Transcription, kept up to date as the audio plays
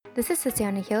This is City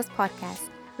on a Hill's podcast.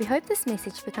 We hope this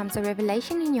message becomes a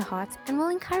revelation in your heart and will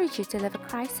encourage you to live a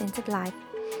Christ-centered life.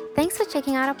 Thanks for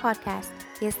checking out our podcast.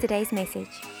 Here's today's message.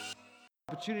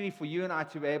 Opportunity for you and I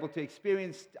to be able to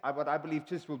experience what I believe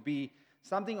just will be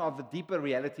something of the deeper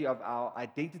reality of our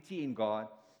identity in God.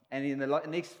 And in the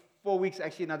next 4 weeks,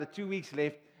 actually another 2 weeks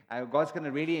left, God's going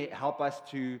to really help us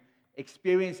to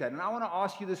experience that. And I want to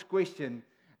ask you this question.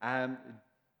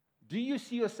 Do you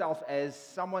see yourself as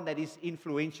someone that is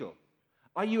influential?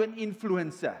 Are you an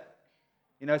influencer?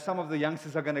 You know, some of the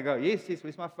youngsters are going to go, yes,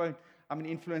 where's my phone? I'm an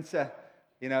influencer,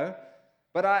 you know.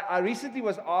 But I recently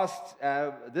was asked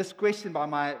this question by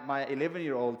my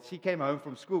 11-year-old. She came home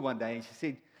from school one day and she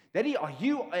said, Daddy, are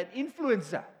you an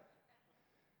influencer?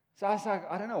 So I was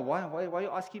like, I don't know, why are you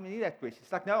asking me that question?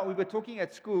 It's like, no, we were talking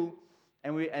at school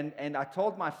and I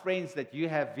told my friends that you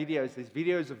have videos, there's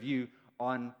videos of you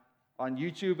on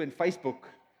YouTube and Facebook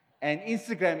and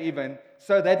Instagram even,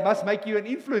 so that must make you an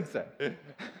influencer.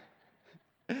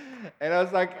 And I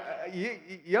was like,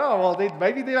 yeah, well, then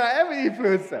maybe I am an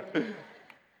influencer.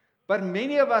 But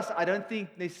many of us, I don't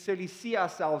think necessarily see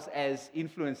ourselves as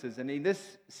influencers. And in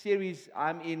this series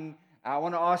I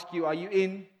want to ask you, are you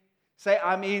in? Say,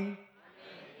 I'm in. I'm in.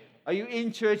 Are you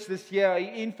in church this year? Are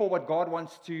you in for what God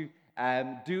wants to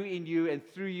do in you and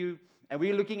through you? And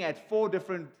we're looking at 4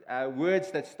 different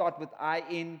words that start with I'm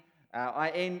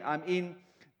in.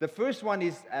 The first one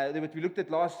is, that we looked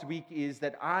at last week, is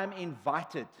that I'm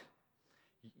invited.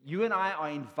 You and I are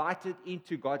invited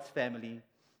into God's family,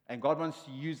 and God wants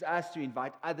to use us to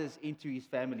invite others into His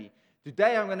family.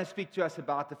 Today I'm going to speak to us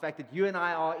about the fact that you and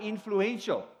I are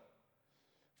influential.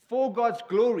 For God's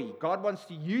glory, God wants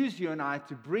to use you and I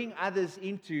to bring others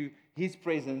into His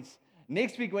presence.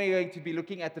 Next week, we're going to be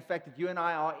looking at the fact that you and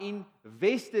I are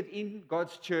invested in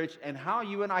God's church and how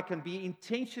you and I can be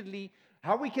intentionally,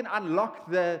 how we can unlock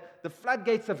the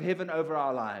floodgates of heaven over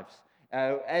our lives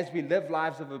as we live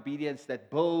lives of obedience that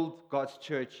build God's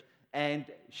church and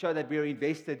show that we're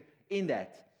invested in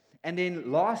that. And then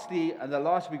lastly, the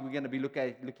last week we're going to be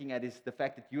looking at is the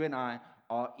fact that you and I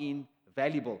are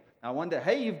invaluable. Now I wonder,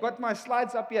 hey, you've got my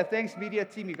slides up here. Thanks, media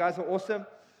team. You guys are awesome.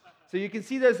 So you can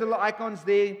see those little icons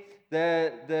there.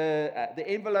 The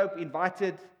envelope,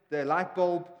 invited, the light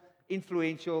bulb,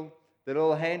 influential, the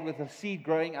little hand with a seed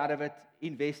growing out of it,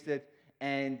 invested,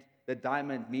 and the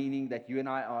diamond, meaning that you and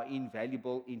I are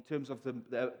invaluable in terms of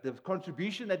the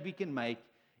contribution that we can make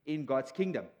in God's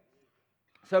kingdom.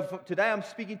 So today I'm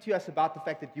speaking to us about the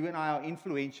fact that you and I are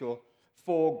influential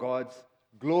for God's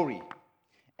glory.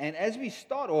 And as we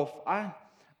start off, I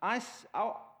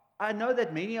know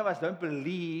that many of us don't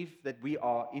believe that we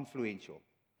are influential.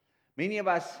 Many of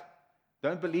us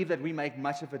don't believe that we make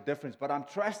much of a difference, but I'm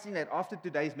trusting that after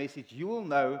today's message, you will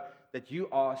know that you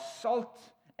are salt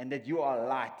and that you are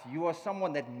light. You are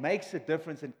someone that makes a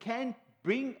difference and can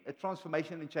bring a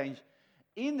transformation and change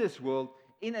in this world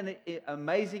in an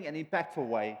amazing and impactful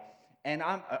way. And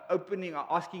I'm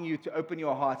asking you to open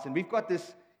your hearts. And we've got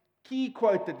this key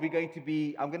quote that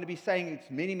I'm going to be saying it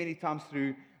many, many times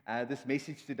through this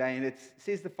message today, and it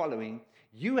says the following: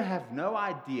 you have no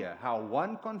idea how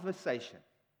one conversation,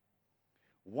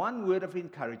 one word of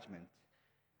encouragement,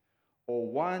 or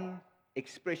one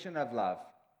expression of love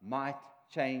might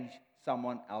change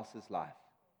someone else's life.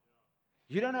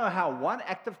 You don't know how one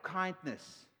act of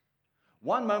kindness,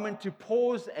 one moment to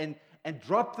pause and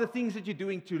drop the things that you're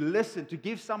doing to listen, to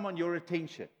give someone your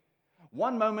attention,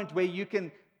 one moment where you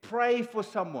can pray for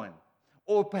someone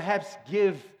or perhaps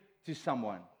give to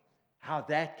someone, how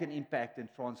that can impact and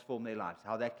transform their lives,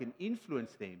 how that can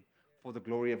influence them for the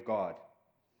glory of God.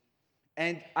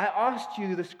 And I asked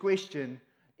you this question: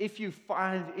 if you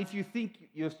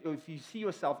see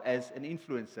yourself as an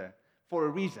influencer for a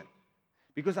reason.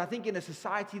 Because I think in a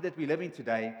society that we live in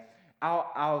today,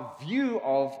 our view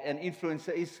of an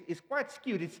influencer is quite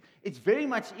skewed. It's very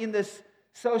much in this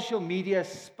social media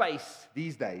space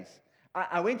these days.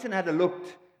 I went and had a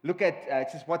look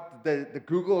at just what the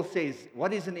Google says.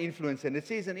 What is an influencer? And it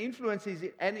says an influencer is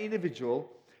an individual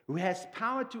who has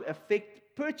power to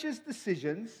affect purchase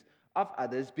decisions of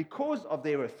others because of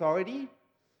their authority,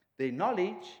 their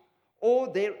knowledge, or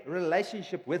their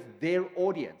relationship with their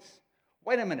audience.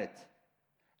 Wait a minute.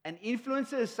 An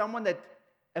influencer is someone that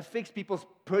affects people's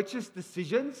purchase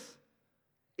decisions?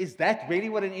 Is that really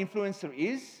what an influencer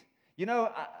is? You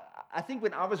know, I think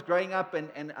when I was growing up,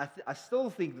 and I still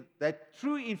think that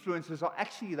true influencers are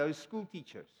actually those school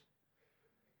teachers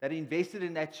that invested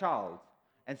in that child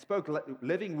and spoke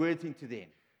living words into them.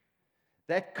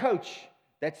 That coach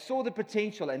that saw the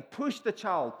potential and pushed the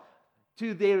child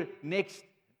to their next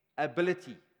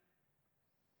ability.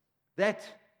 That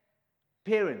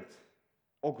parent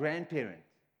or grandparent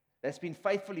that's been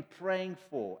faithfully praying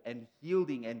for and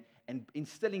yielding and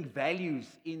instilling values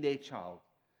in their child.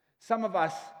 Some of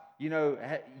us, you're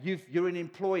an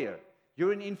employer.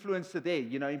 You're an influencer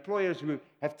there. Employers who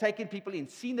have taken people in,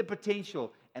 seen the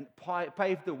potential, and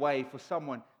paved the way for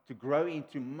someone to grow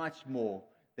into much more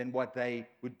than what they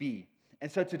would be.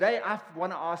 And so today I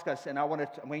want to ask us, and I'm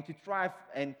going to try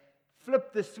and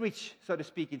flip the switch, so to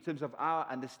speak, in terms of our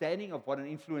understanding of what an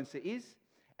influencer is.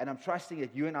 And I'm trusting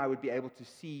that you and I would be able to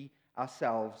see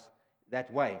ourselves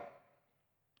that way.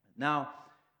 Now,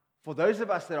 for those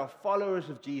of us that are followers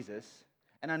of Jesus,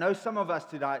 and I know some of us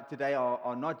today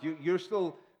are not, you're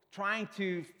still trying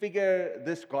to figure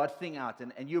this God thing out,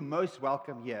 and you're most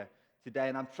welcome here today.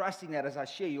 And I'm trusting that as I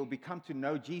share, you'll become to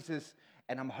know Jesus,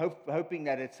 and I'm hoping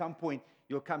that at some point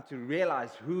you'll come to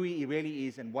realize who He really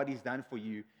is and what He's done for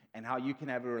you and how you can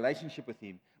have a relationship with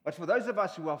Him. But for those of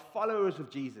us who are followers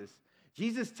of Jesus,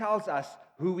 Jesus tells us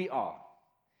who we are.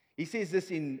 He says this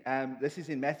this is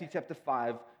in Matthew chapter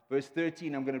 5, verse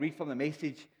 13. I'm going to read from the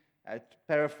Message,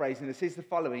 paraphrasing. It says the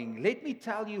following: "Let me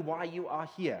tell you why you are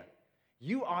here.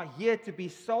 You are here to be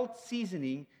salt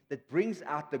seasoning that brings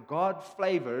out the God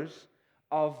flavors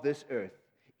of this earth.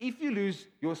 If you lose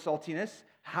your saltiness,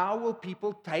 how will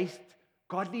people taste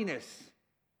godliness?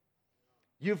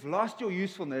 You've lost your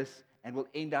usefulness and will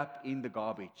end up in the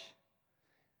garbage."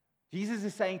 Jesus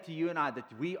is saying to you and I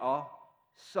that we are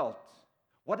salt.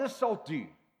 What does salt do?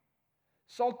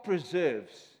 Salt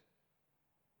preserves.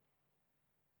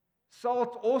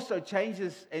 Salt also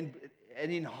changes and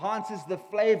enhances the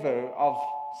flavor of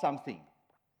something.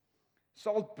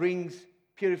 Salt brings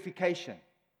purification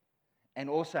and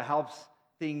also helps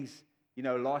things,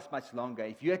 last much longer.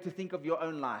 If you had to think of your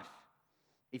own life,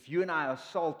 if you and I are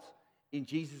salt in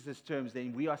Jesus' terms,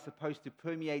 then we are supposed to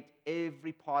permeate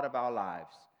every part of our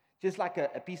lives. Just like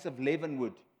a piece of leaven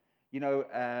would.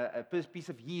 A piece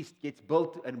of yeast gets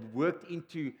built and worked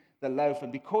into the loaf,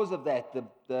 and because of that,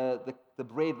 the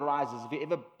bread rises. Have you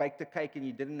ever baked a cake and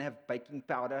you didn't have baking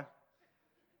powder?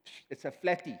 It's a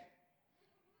flatty.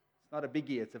 It's not a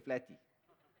biggie, it's a flatty.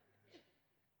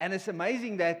 And it's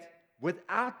amazing that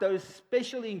without those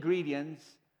special ingredients,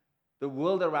 the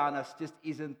world around us just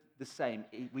isn't the same.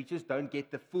 We just don't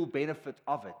get the full benefit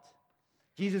of it.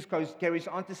 Jesus carries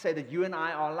on to say that you and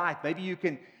I are light. Maybe you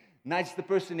can nudge the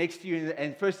person next to you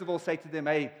and first of all say to them,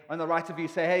 hey, on the right of you,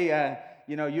 say, hey,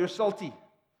 you're salty.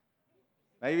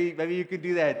 Maybe you could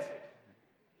do that.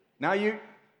 Now you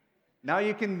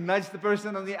can nudge the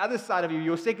person on the other side of you,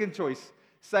 your second choice.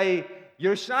 Say,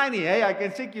 you're shiny, hey? I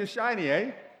can think you're shiny,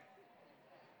 hey?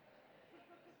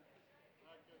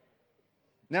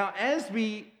 Now, as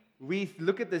we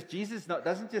look at this, Jesus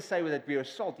doesn't just say that we are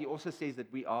salt. He also says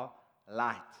that we are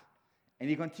light. And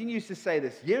he continues to say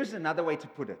this. Here's another way to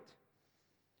put it.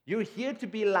 You're here to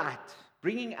be light,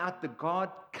 bringing out the God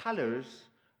colors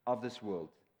of this world.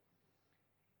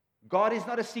 God is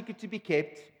not a secret to be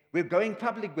kept. We're going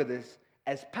public with this,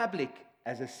 as public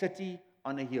as a city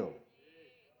on a hill.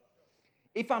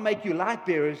 If I make you light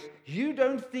bearers, you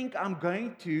don't think I'm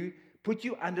going to put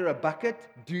you under a bucket,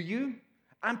 do you?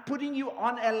 I'm putting you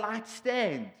on a light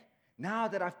stand. Now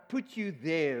that I've put you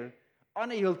there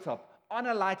on a hilltop, on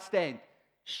a light stand,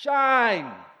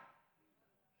 shine.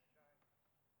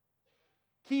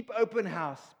 Keep open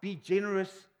house. Be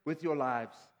generous with your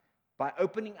lives. By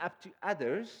opening up to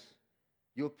others,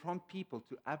 you'll prompt people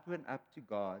to open up to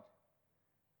God,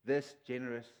 this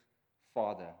generous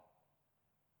Father.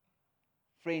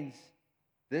 Friends,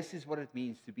 this is what it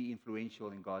means to be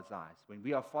influential in God's eyes. When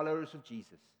we are followers of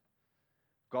Jesus,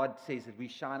 God says that we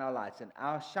shine our lights, and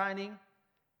our shining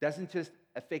doesn't just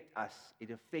affect us,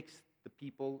 it affects the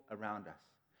people around us.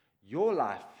 Your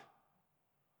life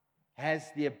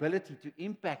has the ability to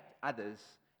impact others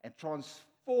and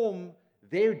transform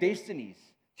their destinies,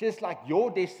 just like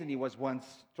your destiny was once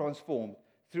transformed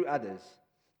through others.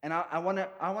 And I want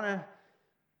to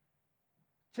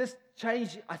just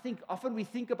change. I think often we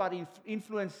think about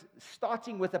influence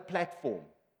starting with a platform.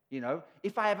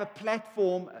 If I have a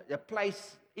platform, a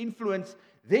place, influence,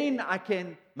 then I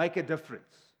can make a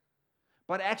difference.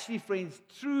 But actually, friends,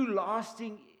 true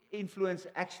lasting influence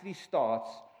actually starts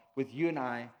with you and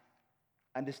I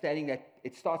understanding that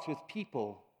it starts with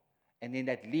people, and then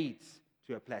that leads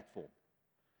to a platform.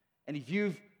 And if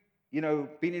you've,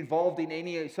 been involved in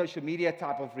any social media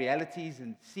type of realities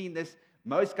and seen this,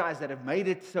 most guys that have made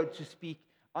it, so to speak,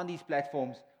 on these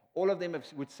platforms, all of them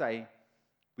would say,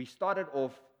 we started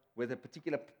off with a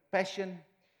particular passion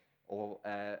or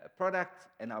a product,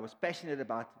 and I was passionate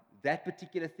about that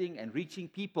particular thing and reaching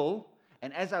people.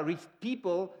 And as I reached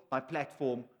people, my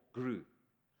platform grew.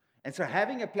 And so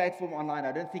having a platform online,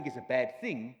 I don't think is a bad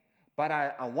thing, but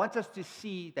I want us to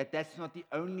see that that's not the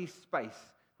only space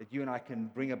that you and I can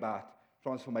bring about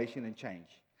transformation and change.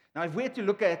 Now, if we're to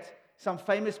look at some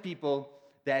famous people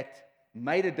that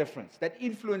made a difference, that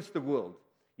influenced the world,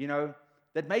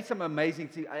 that made some amazing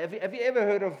things. Have you ever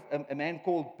heard of a man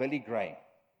called Billy Graham?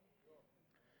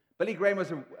 Billy Graham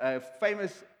was a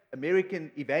famous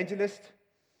American evangelist,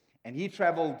 and he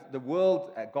traveled the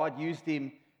world. God used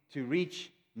him to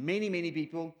reach many, many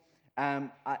people.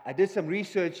 I did some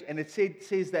research, and it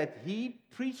says that he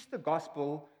preached the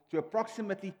gospel to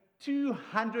approximately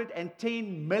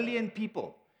 210 million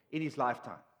people in his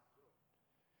lifetime.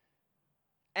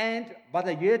 And by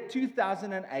the year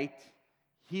 2008,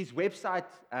 his website,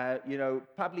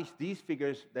 published these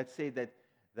figures that say that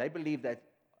they believe that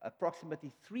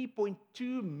approximately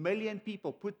 3.2 million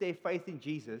people put their faith in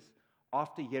Jesus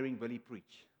after hearing Billy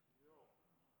preach.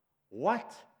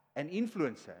 What an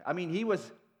influencer. I mean, he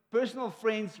was personal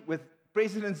friends with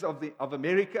presidents of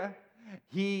America.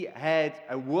 He had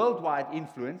a worldwide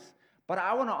influence. But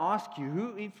I want to ask you,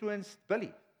 who influenced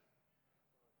Billy?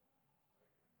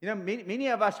 Many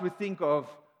of us would think of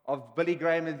Billy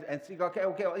Graham and think, okay,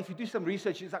 well, if you do some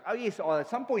research, it's like, oh yes, at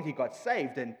some point he got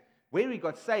saved. And where he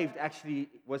got saved actually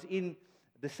was in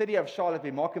the city of Charlotte,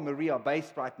 where Mark and Marie are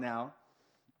based right now.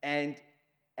 And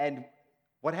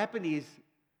what happened is,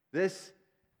 this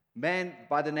man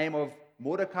by the name of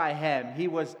Mordecai Ham, he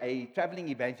was a traveling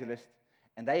evangelist,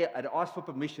 and they had asked for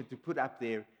permission to put up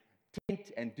their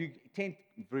tent and do tent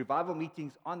revival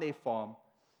meetings on their farm.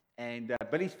 And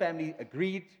Billy's family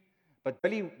agreed, but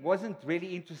Billy wasn't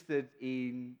really interested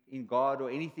in God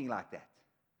or anything like that.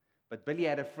 But Billy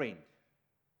had a friend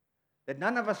that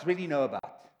none of us really know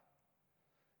about.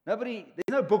 There's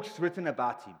no books written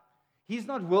about him. He's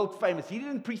not world famous. He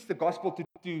didn't preach the gospel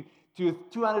to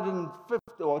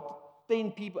 250 or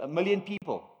 10 people, a million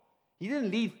people. He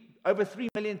didn't lead over 3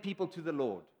 million people to the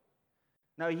Lord.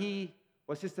 No, he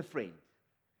was just a friend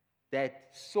that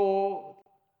saw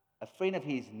a friend of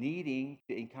his needing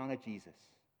to encounter Jesus.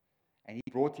 And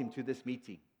he brought him to this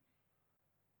meeting.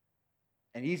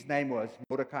 And his name was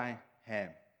Mordecai Ham.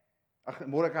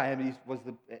 Mordecai Ham was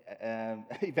the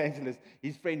evangelist.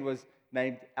 His friend was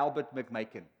named Albert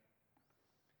McMakin.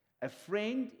 A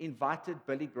friend invited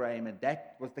Billy Graham, and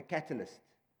that was the catalyst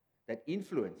that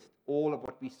influenced all of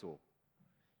what we saw.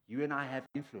 You and I have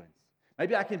influence.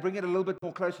 Maybe I can bring it a little bit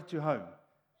more closer to home.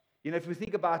 If we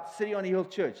think about City on the Hill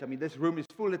Church, I mean, this room is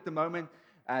full at the moment.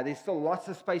 There's still lots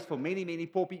of space for many, many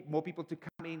more people to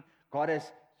come in. God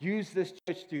has used this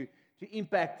church to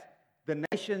impact the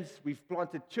nations. We've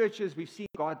planted churches. We've seen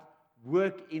God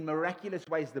work in miraculous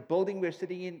ways. The building we're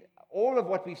sitting in, all of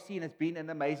what we've seen has been an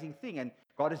amazing thing. And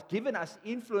God has given us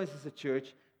influence as a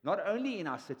church, not only in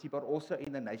our city, but also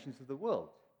in the nations of the world.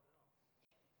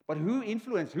 But who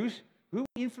influenced? Who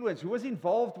influenced? Who was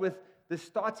involved with the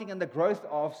starting and the growth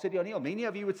of City on the Hill? Many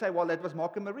of you would say, well, that was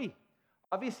Mark and Marie.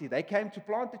 Obviously, they came to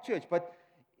plant the church. But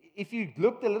if you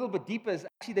looked a little bit deeper,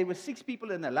 actually there were 6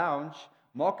 people in the lounge,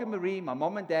 Mark and Marie, my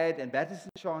mom and dad, and Baptist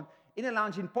and Sean, in a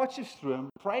lounge in Potchefstroom,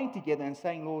 praying together and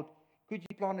saying, Lord, could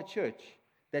you plant a church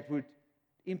that would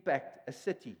impact a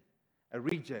city, a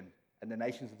region, and the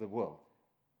nations of the world?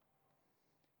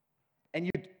 And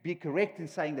you'd be correct in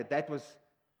saying that they were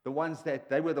the ones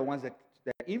that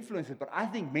influenced it, but I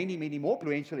think many, many more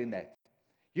influential in that.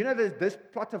 There's this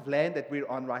plot of land that we're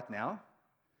on right now.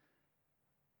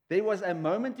 There was a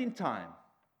moment in time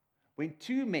when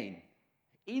 2 men,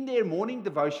 in their morning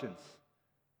devotions,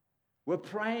 were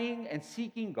praying and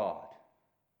seeking God,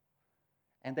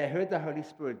 and they heard the Holy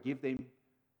Spirit give them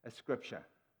a scripture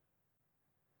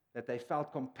that they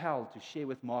felt compelled to share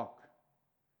with Mark.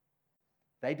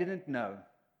 They didn't know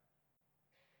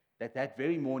that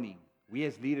very morning, we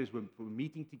as leaders were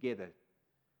meeting together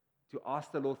to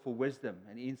ask the Lord for wisdom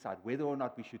and insight, whether or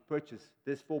not we should purchase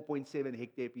this 4.7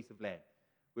 hectare piece of land.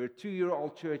 We're a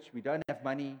 2-year-old church. We don't have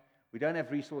money. We don't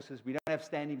have resources. We don't have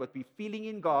standing, but we're feeling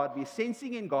in God. We're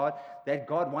sensing in God that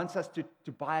God wants us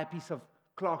to buy a piece of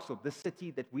Clarksville, the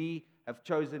city that we have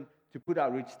chosen to put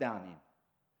our roots down in.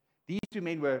 These 2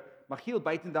 men were Michiel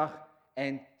Buitendag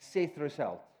and Seth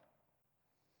Rousselt.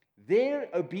 Their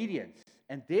obedience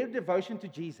and their devotion to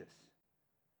Jesus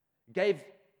gave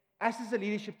us as a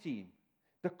leadership team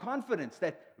the confidence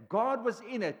that God was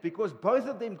in it, because both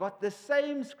of them got the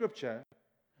same scripture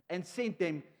and sent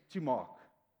them to Mark.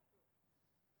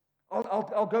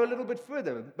 I'll go a little bit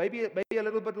further, maybe a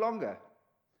little bit longer.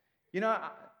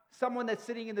 Someone that's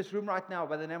sitting in this room right now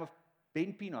by the name of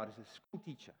Ben Pienaar is a school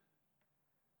teacher,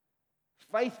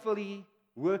 faithfully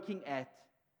working at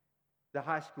the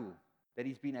high school that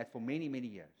he's been at for many, many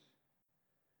years.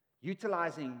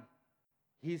 utilizing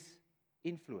his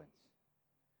influence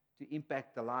to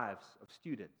impact the lives of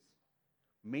students,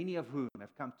 many of whom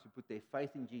have come to put their faith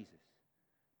in Jesus,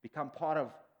 become part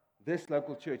of this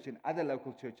local church and other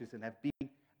local churches, and have been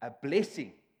a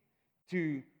blessing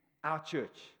to our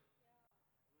church.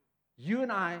 You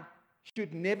and I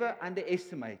should never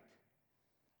underestimate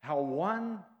how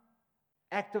one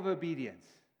act of obedience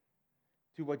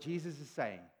to what Jesus is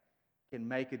saying can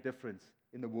make a difference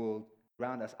in the world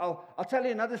around us. I'll tell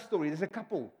you another story. There's a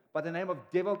couple by the name of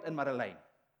Develd and Madeleine.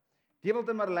 Develd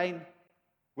and Madeleine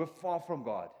were far from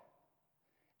God.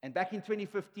 And back in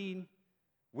 2015,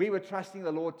 we were trusting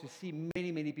the Lord to see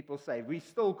many, many people saved. We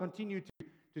still continue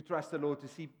to trust the Lord to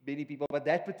see many people. But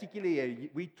that particular year,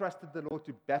 we trusted the Lord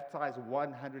to baptize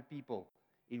 100 people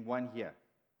in 1 year.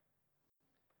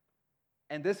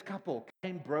 And this couple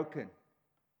came broken.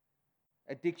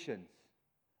 Addictions,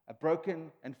 a broken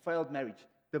and failed marriage,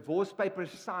 divorce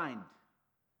papers signed,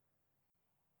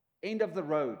 end of the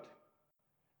road.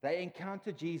 They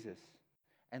encountered Jesus,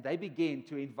 and they began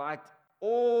to invite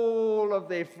all of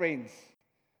their friends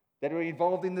that were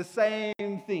involved in the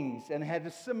same things and had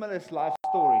a similar life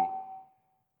story.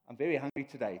 I'm very hungry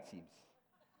today, it seems.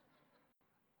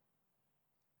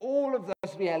 All of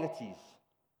those realities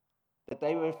that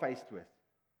they were faced with,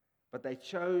 but they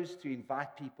chose to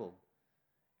invite people,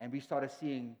 and we started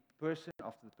seeing person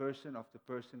after person after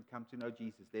person come to know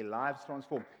Jesus. Their lives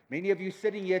transformed. Many of you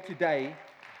sitting here today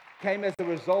came as a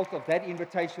result of that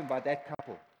invitation by that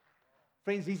couple.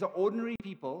 Friends, these are ordinary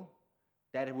people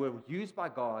that were used by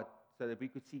God so that we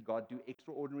could see God do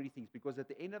extraordinary things. Because at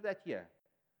the end of that year,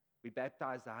 we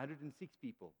baptized 106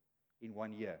 people in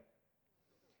 1 year.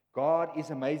 God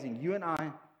is amazing. You and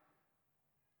I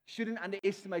shouldn't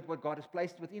underestimate what God has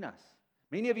placed within us.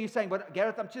 Many of you are saying, but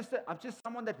Gareth, I'm just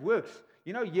someone that works.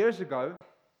 You know, years ago,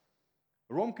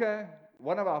 Romke,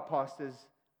 one of our pastors,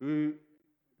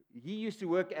 he used to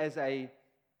work as a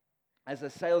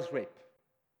sales rep.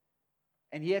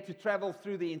 And he had to travel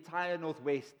through the entire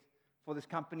Northwest for this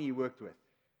company he worked with.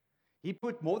 He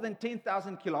put more than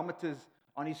 10,000 kilometers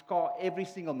on his car every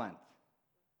single month.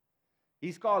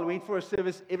 His car went for a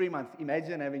service every month.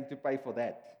 Imagine having to pay for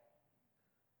that.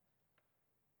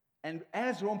 And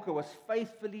as Romke was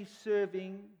faithfully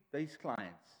serving these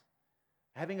clients,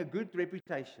 having a good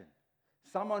reputation,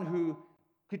 someone who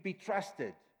could be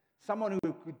trusted, someone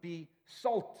who could be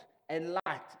salt and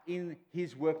light in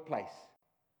his workplace,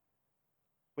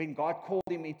 when God called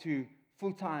him into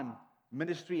full-time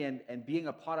ministry and being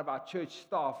a part of our church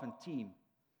staff and team,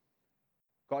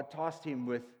 God tasked him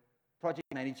with project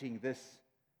managing this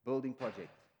building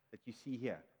project that you see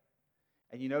here.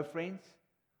 And you know, friends,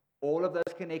 all of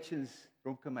those connections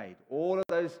Romke made, all of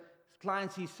those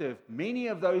clients he served, many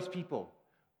of those people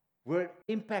were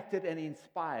impacted and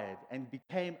inspired and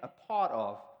became a part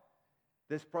of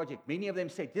this project. Many of them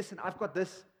said, listen, I've got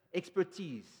this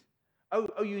expertise.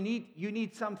 Oh, you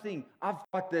need something. I've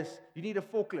got this. You need a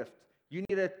forklift. You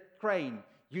need a crane.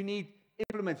 You need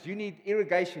implements. You need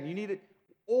irrigation. You need it.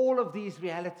 All of these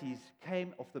realities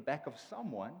came off the back of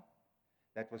someone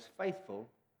that was faithful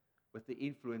with the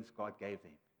influence God gave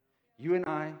them. You and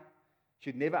I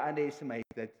should never underestimate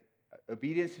that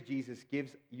obedience to Jesus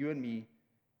gives you and me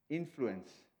influence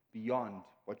beyond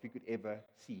what we could ever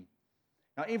see.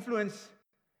 Now, influence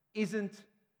isn't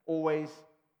always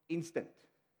instant.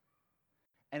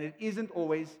 And it isn't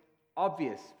always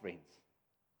obvious, friends.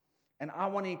 And I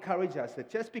want to encourage us that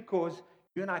just because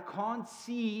you and I can't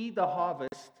see the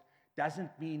harvest doesn't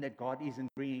mean that God isn't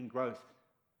bringing growth.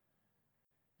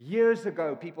 Years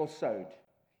ago, people sowed.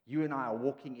 You and I are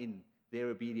walking in their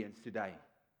obedience today.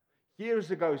 Years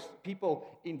ago, people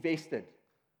invested,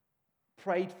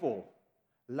 prayed for,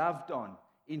 loved on,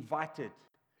 invited,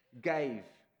 gave.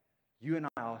 You and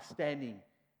I are standing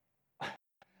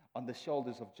on the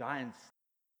shoulders of giants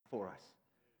for us.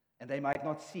 And they might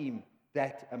not seem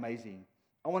that amazing.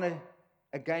 I want to,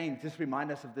 again, just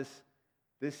remind us of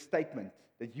this statement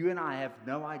that you and I have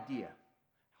no idea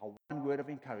how one word of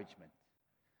encouragement,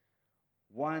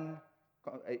 one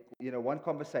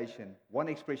conversation, one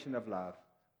expression of love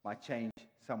might change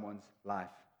someone's life.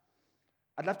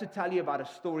 I'd love to tell you about a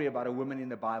story about a woman in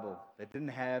the Bible that didn't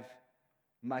have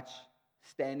much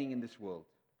standing in this world.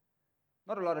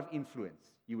 Not a lot of influence,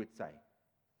 you would say.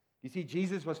 You see,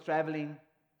 Jesus was traveling,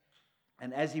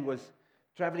 and as he was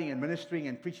traveling and ministering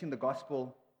and preaching the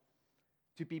gospel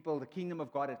to people, the kingdom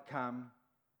of God had come.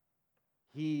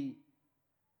 He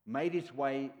made his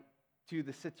way to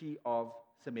the city of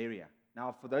Samaria.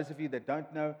 Now, for those of you that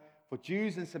don't know, for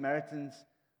Jews and Samaritans,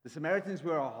 the Samaritans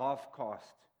were a half caste.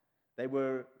 They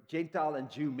were Gentile and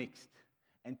Jew mixed.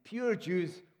 And pure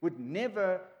Jews would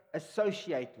never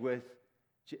associate with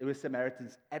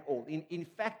Samaritans at all. In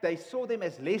fact, they saw them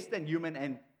as less than human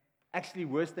and actually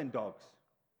worse than dogs.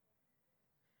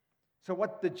 So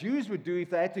what the Jews would do if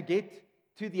they had to get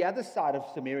to the other side of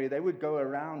Samaria, they would go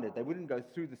around it. They wouldn't go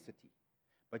through the city.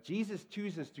 But Jesus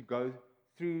chooses to go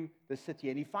through the city,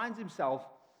 and he finds himself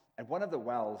at one of the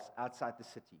wells outside the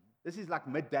city. This is like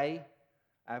midday.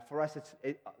 For us,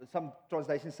 some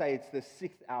translations say it's the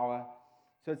 6th hour,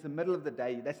 so it's the middle of the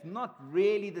day. That's not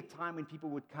really the time when people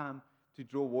would come to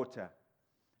draw water.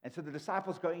 And so the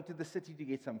disciples go into the city to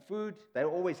get some food. They're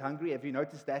always hungry. Have you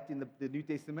noticed that in the New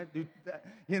Testament?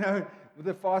 You know, with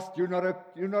the fast, you're not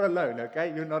alone,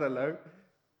 okay? You're not alone.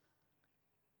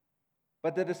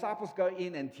 But the disciples go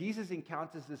in, and Jesus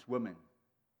encounters this woman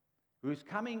who's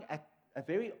coming at a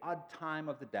very odd time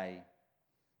of the day,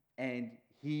 and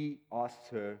he asks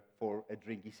her for a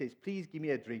drink. He says, please give me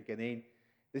a drink. And then,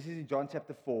 this is in John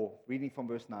chapter 4, reading from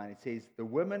verse 9. It says, the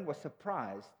woman was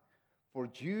surprised, for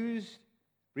Jews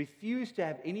refused to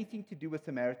have anything to do with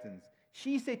Samaritans.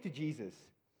 She said to Jesus,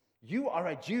 you are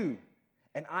a Jew,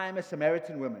 and I am a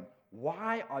Samaritan woman.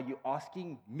 Why are you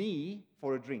asking me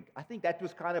for a drink? I think that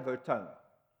was kind of her tone.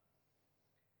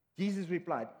 Jesus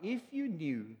replied, if you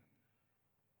knew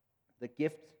the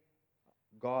gift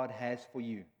God has for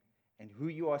you and who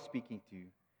you are speaking to,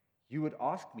 you would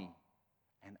ask me,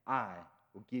 and I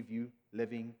will give you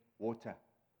living water.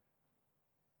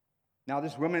 Now,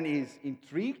 this woman is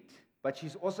intrigued, but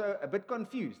she's also a bit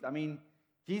confused. I mean,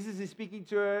 Jesus is speaking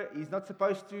to her. He's not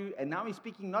supposed to. And now he's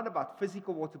speaking not about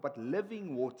physical water, but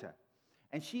living water.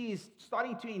 And she is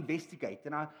starting to investigate.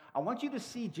 And I want you to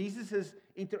see Jesus'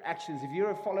 interactions. If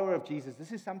you're a follower of Jesus,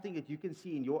 this is something that you can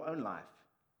see in your own life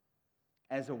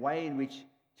as a way in which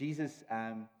Jesus,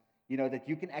 that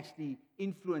you can actually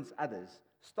influence others,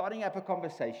 starting up a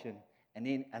conversation and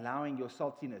then allowing your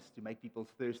saltiness to make people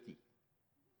thirsty.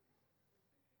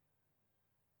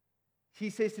 She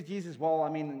says to Jesus, well, I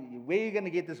mean, where are you going to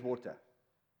get this water?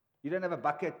 You don't have a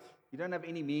bucket. You don't have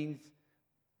any means.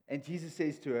 And Jesus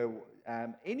says to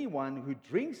her, anyone who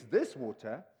drinks this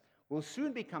water will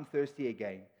soon become thirsty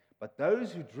again. But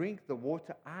those who drink the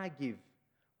water I give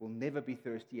will never be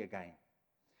thirsty again.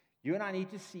 You and I need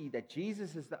to see that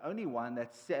Jesus is the only one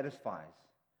that satisfies.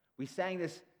 We sang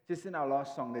this just in our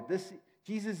last song, that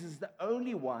Jesus is the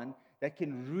only one that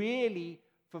can really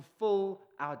fulfill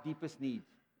our deepest needs.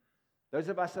 Those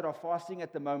of us that are fasting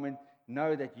at the moment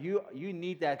know that you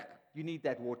need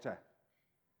that water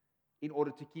in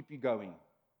order to keep you going.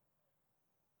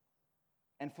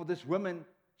 And for this woman,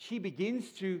 she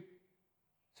begins to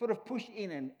sort of push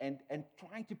in and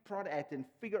trying to prod at and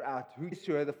figure out who is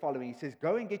to her the following. He says,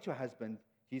 go and get your husband.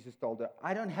 Jesus told her,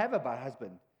 I don't have a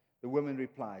husband. The woman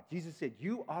replied. Jesus said,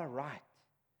 you are right.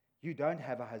 You don't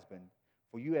have a husband,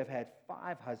 for you have had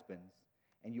 5 husbands,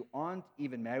 and you aren't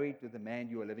even married to the man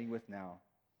you are living with now.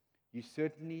 You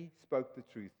certainly spoke the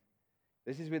truth.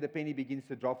 This is where the penny begins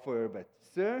to drop for her a bit.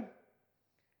 Sir,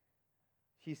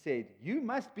 she said, you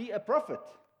must be a prophet.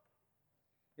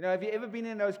 You know, have you ever been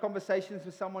in those conversations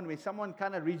with someone where someone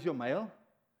kind of reads your mail?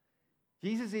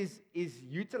 Jesus is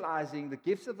utilizing the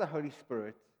gifts of the Holy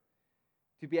Spirit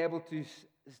to be able to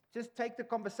just take the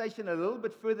conversation a little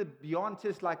bit further beyond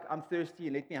just like, I'm thirsty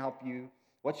and let me help you.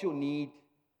 What's your need?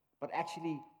 But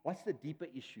actually, what's the deeper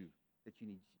issue that you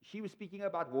need? She was speaking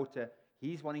about water.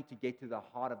 He's wanting to get to the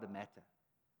heart of the matter.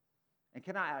 And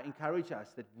can I encourage us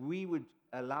that we would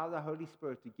allow the Holy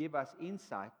Spirit to give us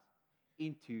insight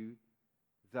into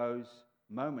those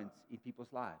moments in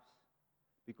people's lives?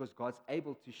 Because God's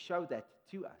able to show that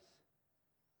to us.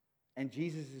 And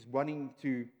Jesus is wanting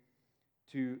to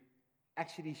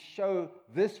actually show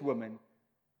this woman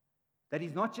that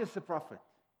he's not just a prophet,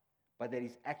 but that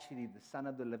he's actually the Son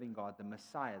of the living God, the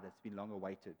Messiah that's been long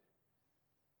awaited.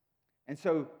 And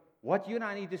so what you and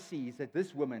I need to see is that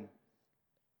this woman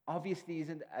obviously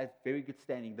isn't at very good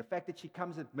standing. The fact that she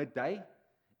comes at midday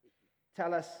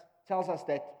tells us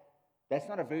that that's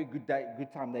not a very good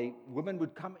time. Women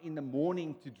would come in the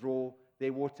morning to draw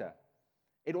their water.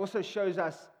 It also shows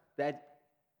us that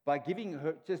by giving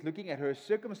her, just looking at her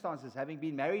circumstances, having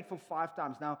been married for 5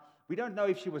 times. Now, we don't know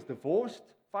if she was divorced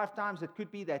 5 times. It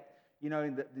could be that,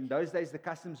 in those days, the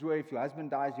customs were if your husband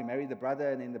dies, you marry the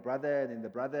brother, and then the brother, and then the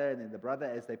brother, and then the brother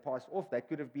as they pass off. That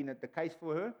could have been the case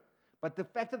for her. But the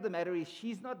fact of the matter is,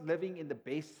 she's not living in the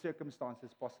best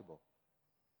circumstances possible.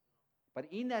 But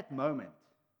in that moment,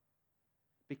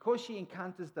 because she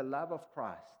encounters the love of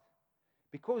Christ,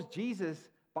 because Jesus,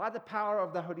 by the power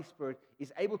of the Holy Spirit,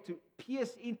 is able to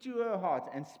pierce into her heart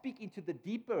and speak into the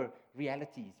deeper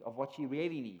realities of what she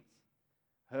really needs,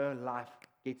 her life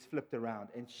gets flipped around,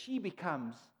 and she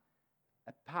becomes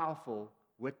a powerful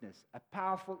witness, a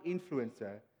powerful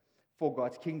influencer for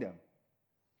God's kingdom.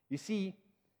 You see,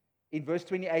 in verse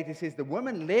 28, it says, the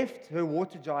woman left her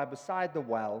water jar beside the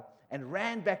well and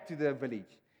ran back to the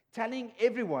village, telling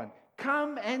everyone,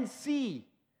 come and see.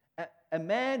 A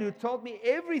man who told me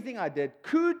everything I did,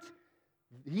 could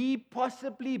he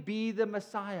possibly be the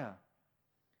Messiah?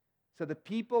 So the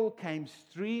people came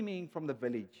streaming from the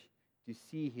village to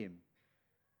see him.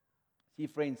 See,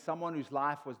 friends, someone whose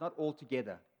life was not all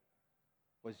together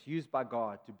was used by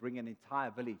God to bring an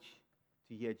entire village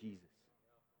to hear Jesus.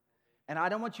 And I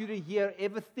don't want you to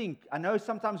ever think, I know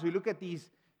sometimes we look at these,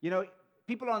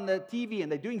 people on the TV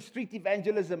and they're doing street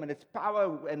evangelism and it's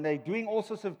power and they're doing all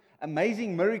sorts of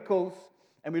amazing miracles.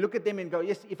 And we look at them and go,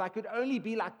 yes, if I could only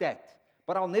be like that.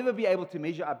 But I'll never be able to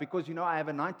measure up because, I have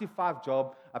a 9-to-5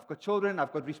 job. I've got children.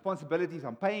 I've got responsibilities.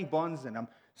 I'm paying bonds and I'm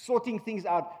sorting things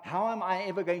out. How am I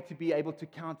ever going to be able to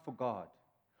count for God?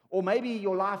 Or maybe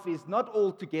your life is not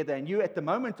all together and you at the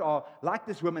moment are like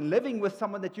this woman living with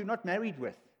someone that you're not married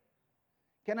with.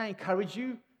 Can I encourage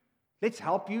you? Let's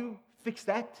help you fix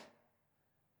that.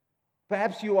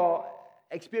 Perhaps you are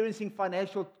experiencing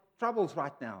financial troubles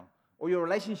right now, or your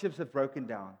relationships have broken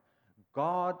down.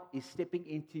 God is stepping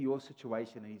into your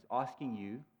situation and He's asking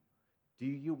you, do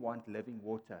you want living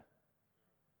water?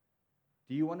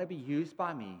 Do you want to be used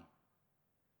by me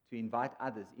to invite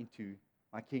others into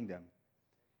my kingdom?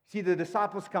 See, the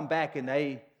disciples come back and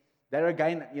they're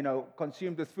again,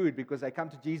 consumed with food because they come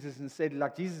to Jesus and said,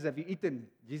 like, Jesus, have you eaten?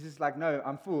 Jesus is like, no,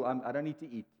 I'm full. I don't need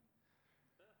to eat.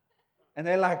 And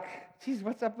they're like, Jesus,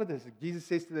 what's up with this? Jesus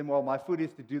says to them, well, my food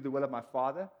is to do the will of my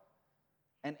Father.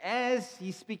 And as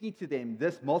He's speaking to them,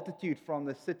 this multitude from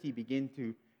the city begin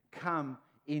to come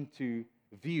into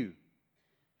view.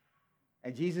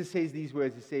 And Jesus says these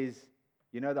words. He says,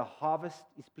 the harvest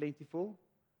is plentiful,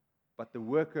 but the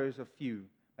workers are few.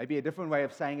 Maybe a different way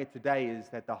of saying it today is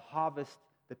that the harvest,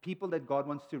 the people that God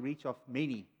wants to reach are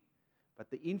many,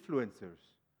 but the influencers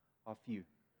are few.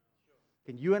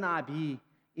 Can you and I be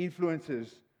influencers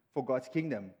for God's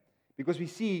kingdom? Because we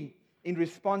see in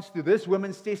response to this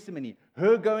woman's testimony,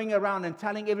 her going around and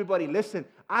telling everybody, listen,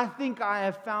 I think I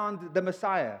have found the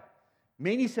Messiah.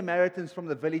 Many Samaritans from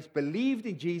the village believed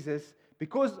in Jesus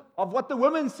because of what the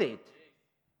woman said.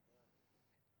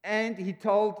 And he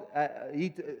told,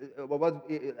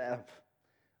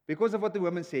 because of what the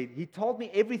woman said, he told me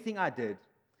everything I did.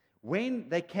 When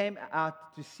they came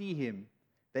out to see him,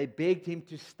 they begged him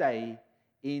to stay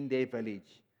in their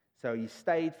village. So he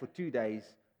stayed for 2 days,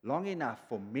 long enough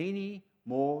for many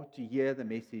more to hear the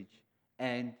message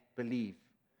and believe.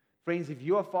 Friends, if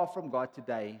you are far from God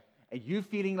today, and you're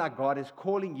feeling like God is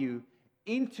calling you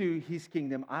into His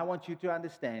kingdom, I want you to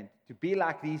understand, to be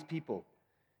like these people.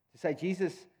 To say,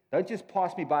 Jesus, don't just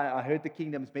pass me by, I heard the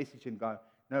kingdom's message, and go,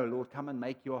 no, Lord, come and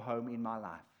make your home in my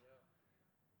life.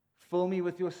 Fill me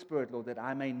with your Spirit, Lord, that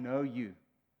I may know you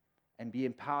and be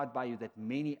empowered by you, that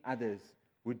many others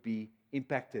would be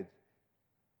impacted.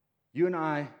 You and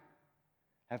I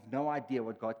have no idea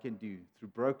what God can do through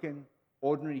broken,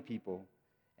 ordinary people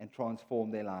and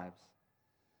transform their lives.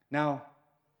 Now,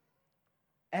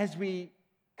 as we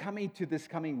come into this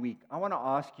coming week, I want to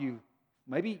ask you,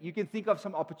 maybe you can think of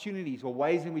some opportunities or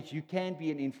ways in which you can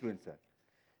be an influencer.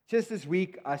 Just this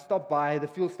week, I stopped by the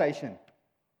fuel station.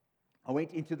 I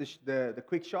went into the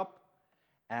quick shop,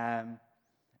 and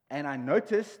I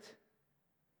noticed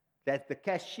that the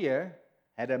cashier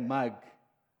had a mug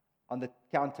on the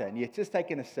counter, and he had just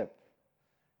taken a sip.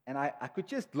 And I could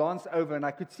just glance over, and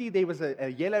I could see there was a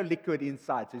yellow liquid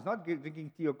inside. So he's not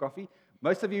drinking tea or coffee.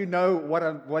 Most of you know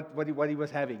what he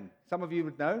was having. Some of you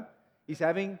would know. He's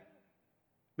having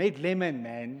made lemon,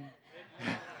 man.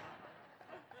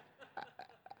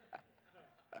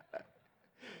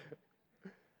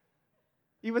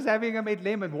 He was having a made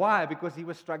lemon. Why? Because he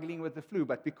was struggling with the flu.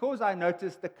 But because I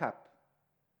noticed the cup,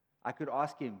 I could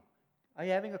ask him, do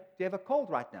you have a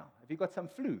cold right now? Have you got some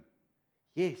flu?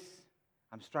 Yes,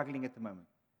 I'm struggling at the moment.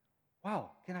 Wow,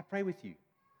 can I pray with you?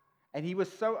 And he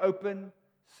was so open,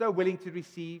 so willing to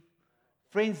receive.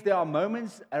 Friends, there are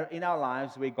moments in our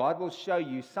lives where God will show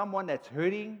you someone that's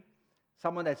hurting,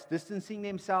 someone that's distancing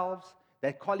themselves,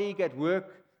 that colleague at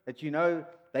work that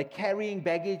they're carrying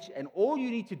baggage, and all you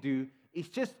need to do is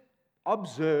just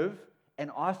observe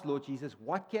and ask, Lord Jesus,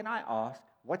 what can I ask?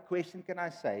 What question can I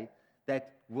say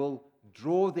that will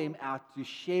draw them out to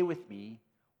share with me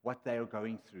what they are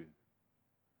going through?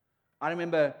 I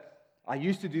remember I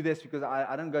used to do this because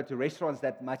I don't go to restaurants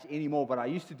that much anymore, but I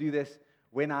used to do this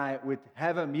when I would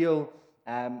have a meal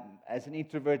as an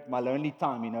introvert, my lonely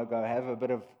time, go have a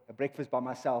bit of a breakfast by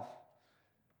myself.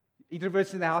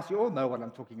 Introverts in the house, you all know what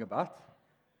I'm talking about.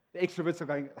 The extroverts are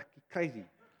going like crazy.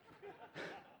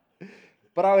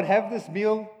 But I would have this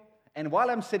meal, and while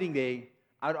I'm sitting there,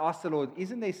 I would ask the Lord,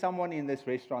 isn't there someone in this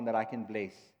restaurant that I can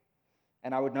bless?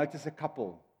 And I would notice a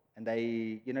couple, and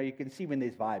they, you can see when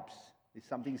there's vibes. There's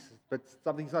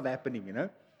something's not happening,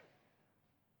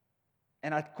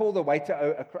 And I'd call the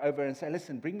waiter over and say,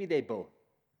 listen, bring me their bill.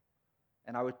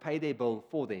 And I would pay their bill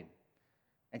for them.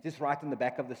 And just write on the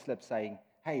back of the slip saying,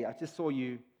 hey, I just saw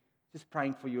you, just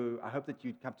praying for you. I hope that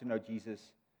you'd come to know Jesus.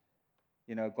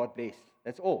 God bless.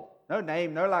 That's all. No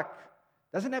name, no luck.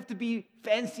 Doesn't have to be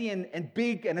fancy and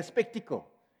big and a spectacle.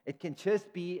 It can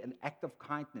just be an act of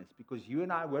kindness, because you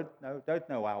and I don't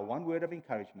know how one word of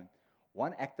encouragement,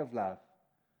 one act of love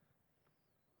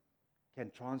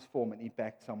can transform and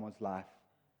impact someone's life.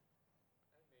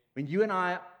 When you and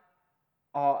I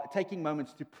are taking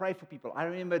moments to pray for people, I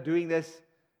remember doing this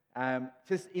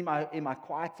just in my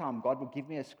quiet time. God will give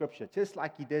me a scripture, just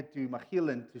like He did to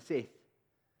Michiel and to Seth.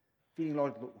 Feeling,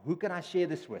 Lord, who can I share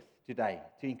this with today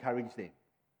to encourage them?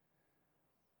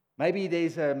 Maybe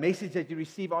there's a message that you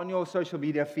receive on your social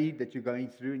media feed that you're going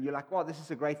through, and you're like, wow, this is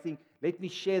a great thing. Let me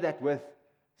share that with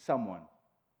someone.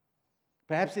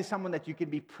 Perhaps there's someone that you can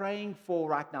be praying for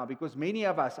right now, because many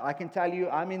of us, I can tell you,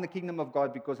 I'm in the kingdom of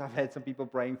God because I've had some people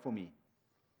praying for me.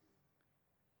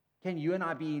 Can you and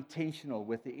I be intentional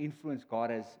with the influence God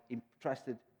has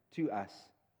entrusted to us?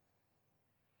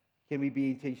 Can we be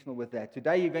intentional with that?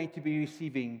 Today you're going to be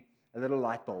receiving a little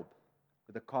light bulb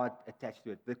with a card attached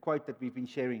to it. The quote that I've been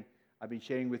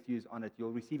sharing with you is on it.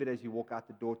 You'll receive it as you walk out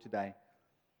the door today.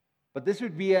 But this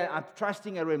would be, I'm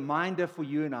trusting, a reminder for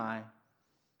you and I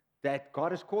that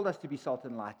God has called us to be salt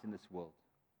and light in this world.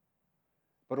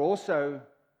 But also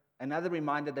another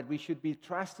reminder that we should be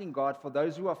trusting God for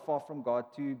those who are far from God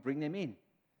to bring them in.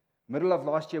 Middle of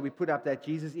last year, we put up that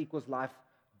Jesus Equals Life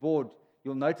board.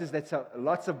 You'll notice that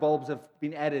lots of bulbs have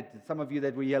been added. Some of you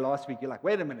that were here last week, you're like,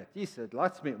 wait a minute, Jesus,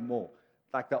 lots more.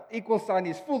 Like the equal sign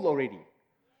is full already.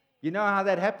 You know how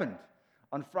that happened?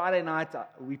 On Friday night, I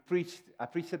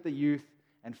preached at the youth,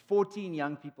 and 14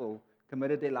 young people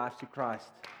committed their lives to Christ.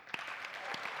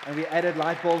 And we added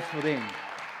light bulbs for them.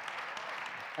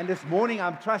 And this morning,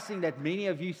 I'm trusting that many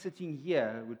of you sitting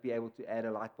here would be able to add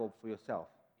a light bulb for yourself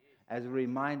as a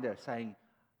reminder, saying,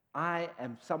 I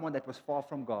am someone that was far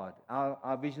from God.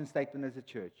 Our vision statement as a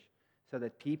church, so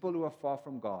that people who are far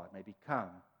from God may become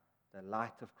the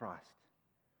light of Christ.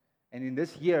 And in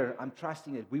this year, I'm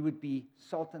trusting that we would be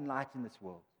salt and light in this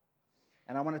world.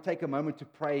 And I want to take a moment to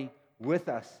pray with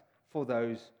us for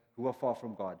those who are far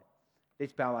from God.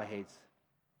 Let's bow our heads.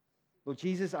 Lord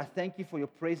Jesus, I thank you for your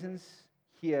presence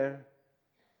here.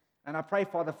 And I pray,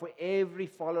 Father, for every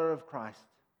follower of Christ.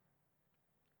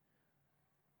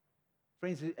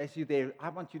 Friends, as you're there, I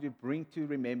want you to bring to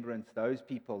remembrance those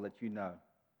people that you know,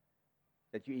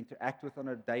 that you interact with on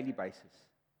a daily basis,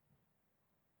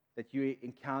 that you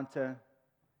encounter,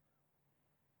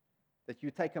 that you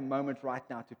take a moment right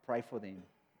now to pray for them.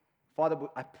 Father,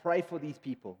 I pray for these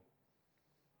people.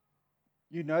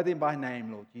 You know them by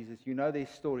name, Lord Jesus. You know their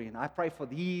story. And I pray for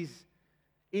these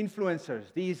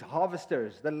influencers, these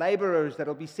harvesters, the laborers that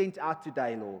will be sent out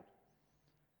today, Lord,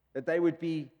 that they would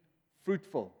be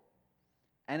fruitful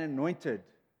and anointed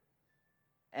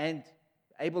and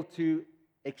able to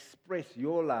express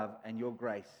your love and your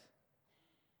grace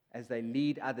as they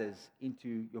lead others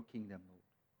into your kingdom, Lord.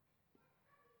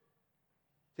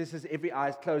 Just as every eye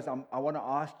is closed, I want to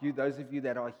ask you, those of you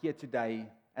that are here today,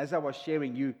 as I was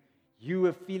sharing, you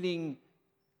were feeling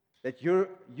that you're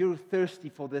thirsty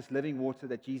for this living water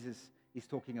that Jesus is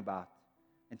talking about.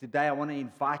 And today I want to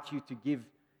invite you to give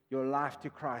your life to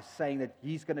Christ, saying that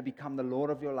He's going to become the Lord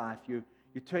of your life. You're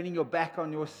turning your back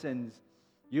on your sins.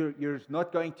 You're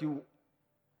not going to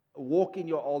walk in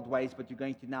your old ways, but you're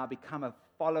going to now become a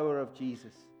follower of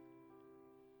Jesus.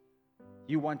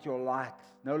 You want your light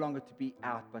no longer to be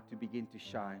out, but to begin to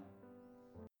shine.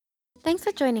 Thanks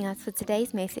for joining us for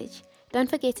today's message. Don't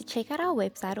forget to check out our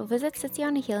website or visit City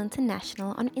on a Hill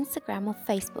International on Instagram or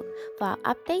Facebook for our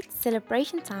updates,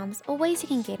 celebration times, or ways you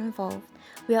can get involved.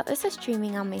 We are also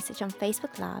streaming our message on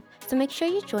Facebook Live, so make sure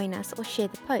you join us or share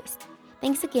the post.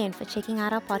 Thanks again for checking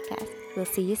out our podcast. We'll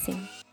see you soon.